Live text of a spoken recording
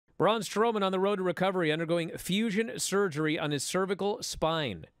Braun Strowman on the road to recovery, undergoing fusion surgery on his cervical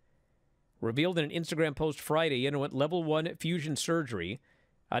spine. Revealed in an Instagram post Friday, he underwent level 1 fusion surgery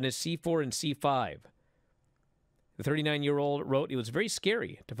on his C4 and C5. The 39-year-old wrote, "It was very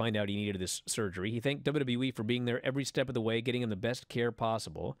scary to find out he needed this surgery. He thanked WWE for being there every step of the way, getting him the best care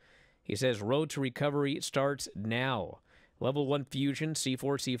possible." He says, "Road to recovery starts now. Level 1 fusion,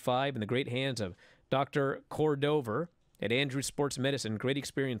 C4, C5, in the great hands of Dr. Cordover at Andrews Sports Medicine. Great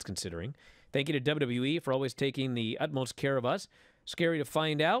experience considering. Thank you to WWE for always taking the utmost care of us. Scary to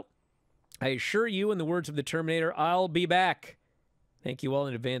find out. I assure you, in the words of the Terminator, I'll be back. Thank you all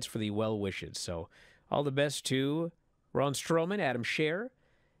in advance for the well wishes." So all the best to Braun Strowman, Adam Scherr,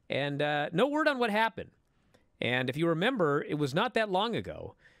 and no word on what happened. And if you remember, it was not that long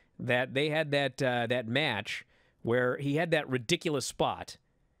ago that they had that match where he had that ridiculous spot,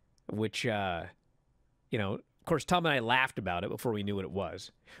 which, of course, Tom and I laughed about it before we knew what it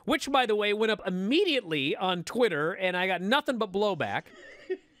was, which, by the way, went up immediately on Twitter, and I got nothing but blowback.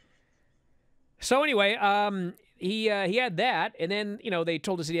 So anyway, he had that, and then, they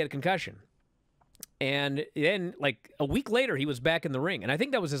told us that he had a concussion. And then, like, a week later, he was back in the ring, and I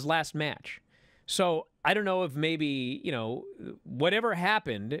think that was his last match. So I don't know if maybe, whatever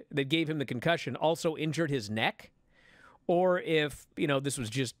happened that gave him the concussion also injured his neck, or if, this was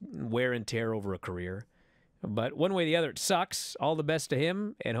just wear and tear over a career. But one way or the other, it sucks. All the best to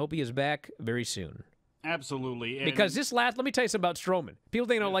him, and hope he is back very soon. Absolutely. And because let me tell you something about Strowman. People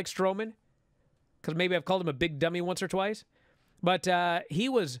think I don't like Strowman, because maybe I've called him a big dummy once or twice. But he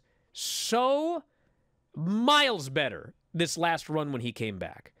was so miles better this last run when he came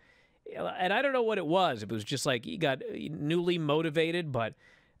back. And I don't know what it was. It was just like he got newly motivated, but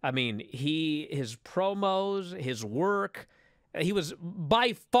I mean, his promos, his work, he was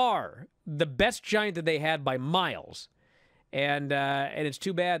by far the best Giant that they had by miles. And it's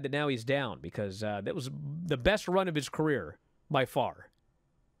too bad that now he's down, because that was the best run of his career by far.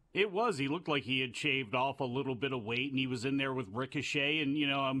 It was. He looked like he had shaved off a little bit of weight, and he was in there with Ricochet, and,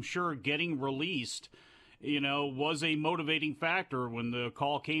 I'm sure getting released, was a motivating factor when the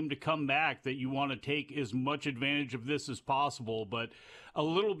call came to come back, that you want to take as much advantage of this as possible. But a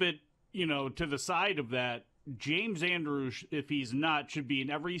little bit, to the side of that, James Andrews, if he's not, should be in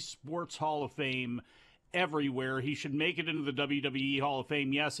every sports Hall of Fame everywhere. He should make it into the WWE Hall of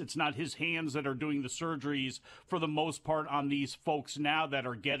Fame. Yes, it's not his hands that are doing the surgeries for the most part on these folks now that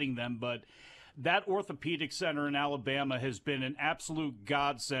are getting them, but that orthopedic center in Alabama has been an absolute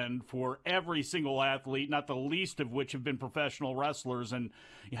godsend for every single athlete, not the least of which have been professional wrestlers. And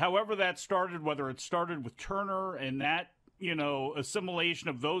however that started, whether it started with Turner and that, assimilation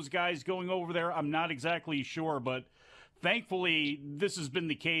of those guys going over there, I'm not exactly sure, but thankfully, this has been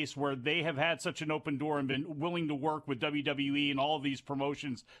the case where they have had such an open door and been willing to work with WWE and all of these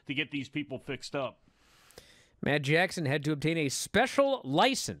promotions to get these people fixed up. Matt Jackson had to obtain a special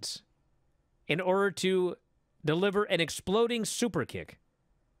license in order to deliver an exploding super kick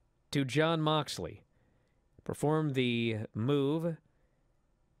to Jon Moxley. Performed the move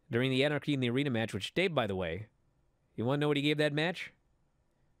during the Anarchy in the Arena match, which Dave, by the way, you want to know what he gave that match?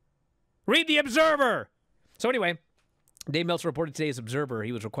 Read the Observer! So anyway, Dave Meltzer reported today's Observer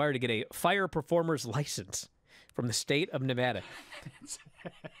he was required to get a fire performer's license from the state of Nevada.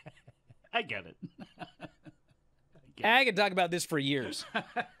 I get it. I could talk about this for years.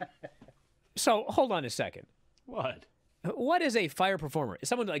 So, hold on a second. What? What is a fire performer? Is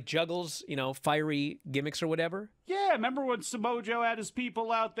someone like juggles, fiery gimmicks or whatever? Yeah, remember when Samoa Joe had his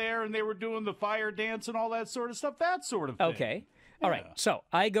people out there and they were doing the fire dance and all that sort of stuff? That sort of thing. Okay. All right. So,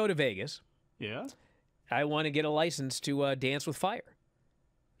 I go to Vegas. Yeah. I want to get a license to dance with fire.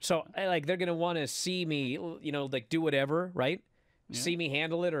 So, they're going to want to see me, do whatever, right? Yeah. See me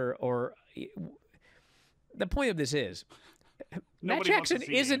handle it or the point of this is, Matt Jackson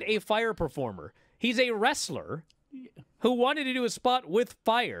isn't a fire performer. He's a wrestler who wanted to do a spot with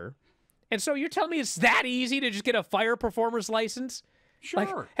fire. And so you're telling me it's that easy to just get a fire performer's license? Sure.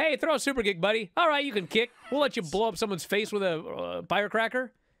 Like, hey, throw a super kick, buddy. All right, you can kick. We'll let you blow up someone's face with a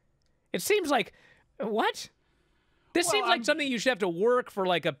firecracker. It seems like, what? This seems like something you should have to work for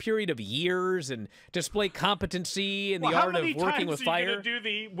like a period of years and display competency in the art of working with fire.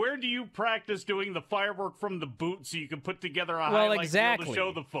 Where do you practice doing the firework from the boot so you can put together a highlight reel to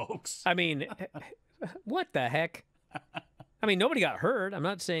show the folks? I mean, what the heck? I mean, nobody got hurt. I'm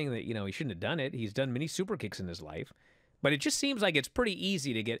not saying that, he shouldn't have done it. He's done many super kicks in his life. But it just seems like it's pretty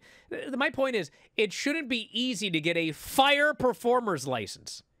easy to get. My point is, it shouldn't be easy to get a fire performer's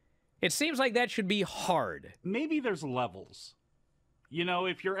license. It seems like that should be hard. Maybe there's levels.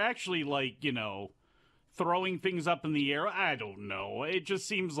 If you're actually throwing things up in the air. I don't know. It just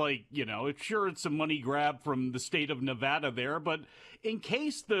seems like, sure, it's a money grab from the state of Nevada there, but in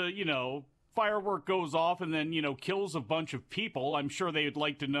case the, firework goes off and then, kills a bunch of people, I'm sure they'd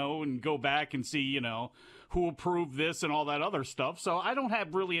like to know and go back and see, who approved this and all that other stuff. So I don't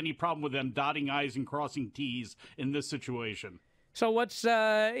have really any problem with them dotting I's and crossing T's in this situation. So what's,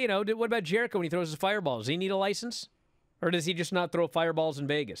 what about Jericho when he throws his fireballs? Does he need a license? Or does he just not throw fireballs in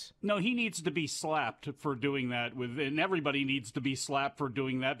Vegas? No, he needs to be slapped for doing that, and everybody needs to be slapped for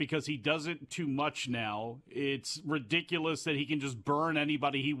doing that because he does it too much now. It's ridiculous that he can just burn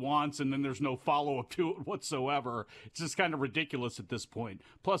anybody he wants and then there's no follow-up to it whatsoever. It's just kind of ridiculous at this point.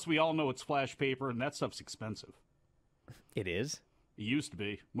 Plus, we all know it's flash paper, and that stuff's expensive. It is? It used to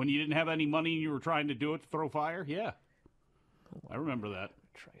be. When you didn't have any money and you were trying to do it to throw fire? Yeah. I remember that.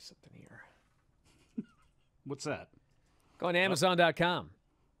 Try something here. What's that? Go on Amazon.com.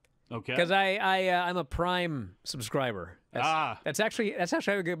 Okay. Because I'm a Prime subscriber. That's actually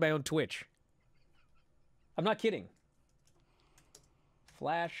how I get my own Twitch. I'm not kidding.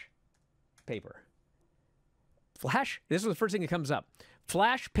 Flash paper. Flash? This is the first thing that comes up.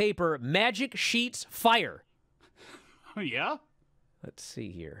 Flash paper, magic sheets, fire. Yeah? Let's see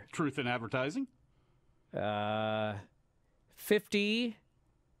here. Truth in advertising? 50,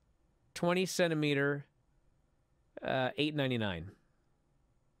 20 centimeter, $8.99.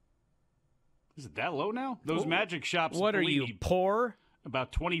 Is it that low now? Those magic shops. What are you, poor?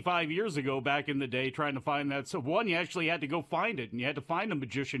 About 25 years ago, back in the day, trying to find that. So one, you actually had to go find it, and you had to find a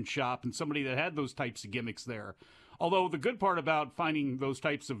magician shop and somebody that had those types of gimmicks there. Although the good part about finding those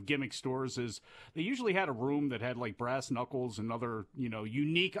types of gimmick stores is they usually had a room that had like brass knuckles and other,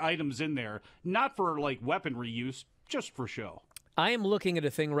 unique items in there, not for like weaponry use, just for show. I am looking at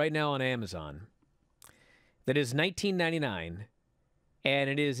a thing right now on Amazon that is $19.99, and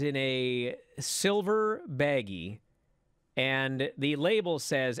it is in a silver baggie, and the label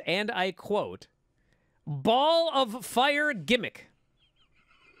says, and I quote, "Ball of Fire Gimmick."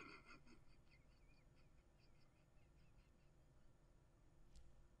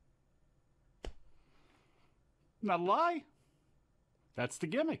 Not a lie. That's the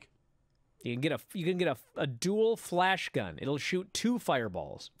gimmick. You can get a dual flash gun. It'll shoot 2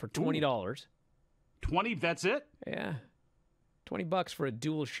 fireballs for $20. 20, that's it? Yeah. $20 for a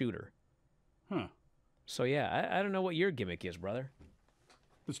dual shooter. Huh. So yeah, I don't know what your gimmick is, brother.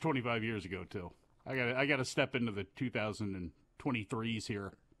 It's 25 years ago too. I got to step into the 2023s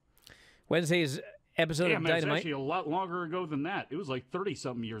here. Wednesday's episode of Dynamite. It's actually a lot longer ago than that. It was like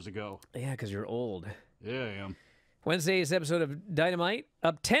 30-something years ago. Yeah, because you're old. Yeah, I am. Wednesday's episode of Dynamite,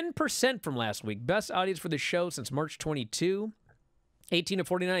 up 10% from last week. Best audience for the show since March 22. 18 to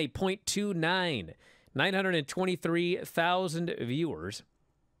 49, 8.29. 923,000 viewers.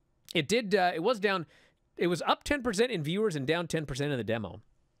 It was down. It was up 10% in viewers and down 10% in the demo,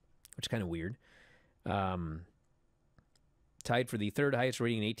 which is kind of weird. Tied for the third highest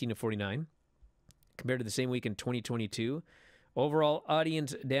rating in 18 to 49 compared to the same week in 2022. Overall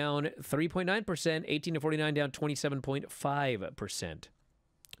audience down 3.9%, 18 to 49 down 27.5%.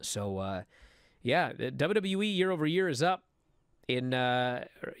 So, yeah, WWE year over year is up in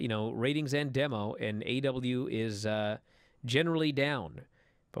ratings and demo, and AW is generally down.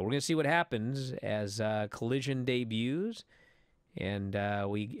 But we're going to see what happens as Collision debuts, and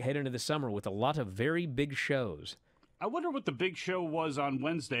we head into the summer with a lot of very big shows. I wonder what the big show was on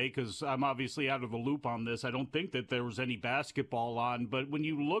Wednesday, because I'm obviously out of the loop on this. I don't think that there was any basketball on, but when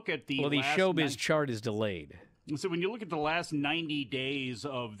you look at the showbiz chart is delayed. So when you look at the last 90 days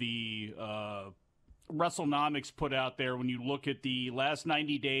of the WrestleNomics put out there, when you look at the last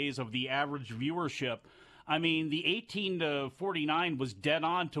 90 days of the average viewership, I mean, the 18 to 49 was dead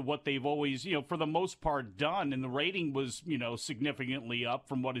on to what they've always, for the most part done. And the rating was, significantly up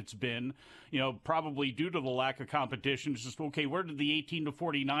from what it's been, probably due to the lack of competition. It's just, okay, where did the 18 to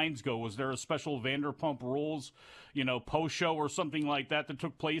 49s go? Was there a special Vanderpump Rules, post show or something like that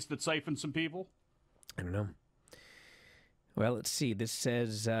took place that siphoned some people? I don't know. Well, let's see. This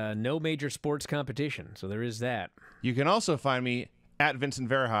says no major sports competition. So there is that. You can also find me at Vincent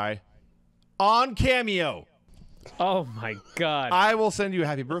Verhey on Cameo. Oh, my God. I will send you a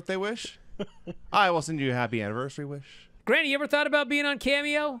happy birthday wish. I will send you a happy anniversary wish. Granny, you ever thought about being on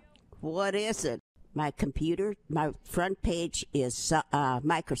Cameo? What is it? My computer, my front page is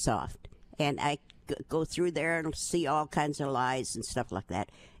Microsoft. And I go through there and see all kinds of lies and stuff like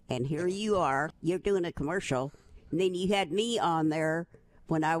that. And here you are. You're doing a commercial. And then you had me on there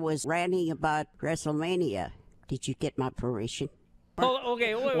when I was ranting about WrestleMania. Did you get my permission? Oh,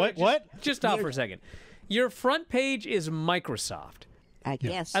 okay. Wait, What? Just stop for a second. Your front page is Microsoft. I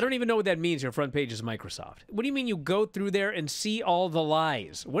guess. I don't even know what that means. Your front page is Microsoft. What do you mean you go through there and see all the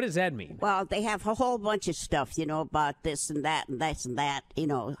lies? What does that mean? Well, they have a whole bunch of stuff, about this and that and this and that,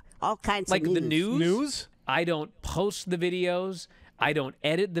 all kinds Like of news. the news? News? I don't post the videos. I don't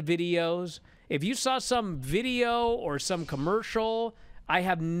edit the videos. If you saw some video or some commercial, I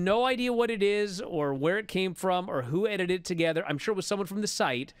have no idea what it is or where it came from or who edited it together. I'm sure it was someone from the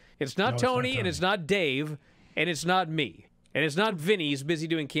site. It's not Tony, and it's not Dave, and it's not me. And it's not Vinny. He's busy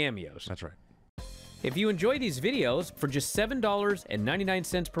doing cameos. That's right. If you enjoy these videos, for just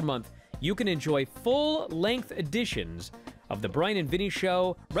 $7.99 per month, you can enjoy full-length editions of The Bryan and Vinny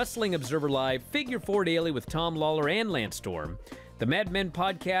Show, Wrestling Observer Live, Figure 4 Daily with Tom Lawler and Lance Storm, the Mad Men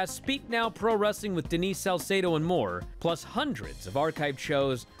Podcast, Speak Now Pro Wrestling with Denise Salcedo, and more, plus hundreds of archived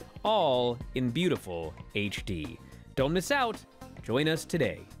shows, all in beautiful HD. Don't miss out. Join us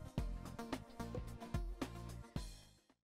today.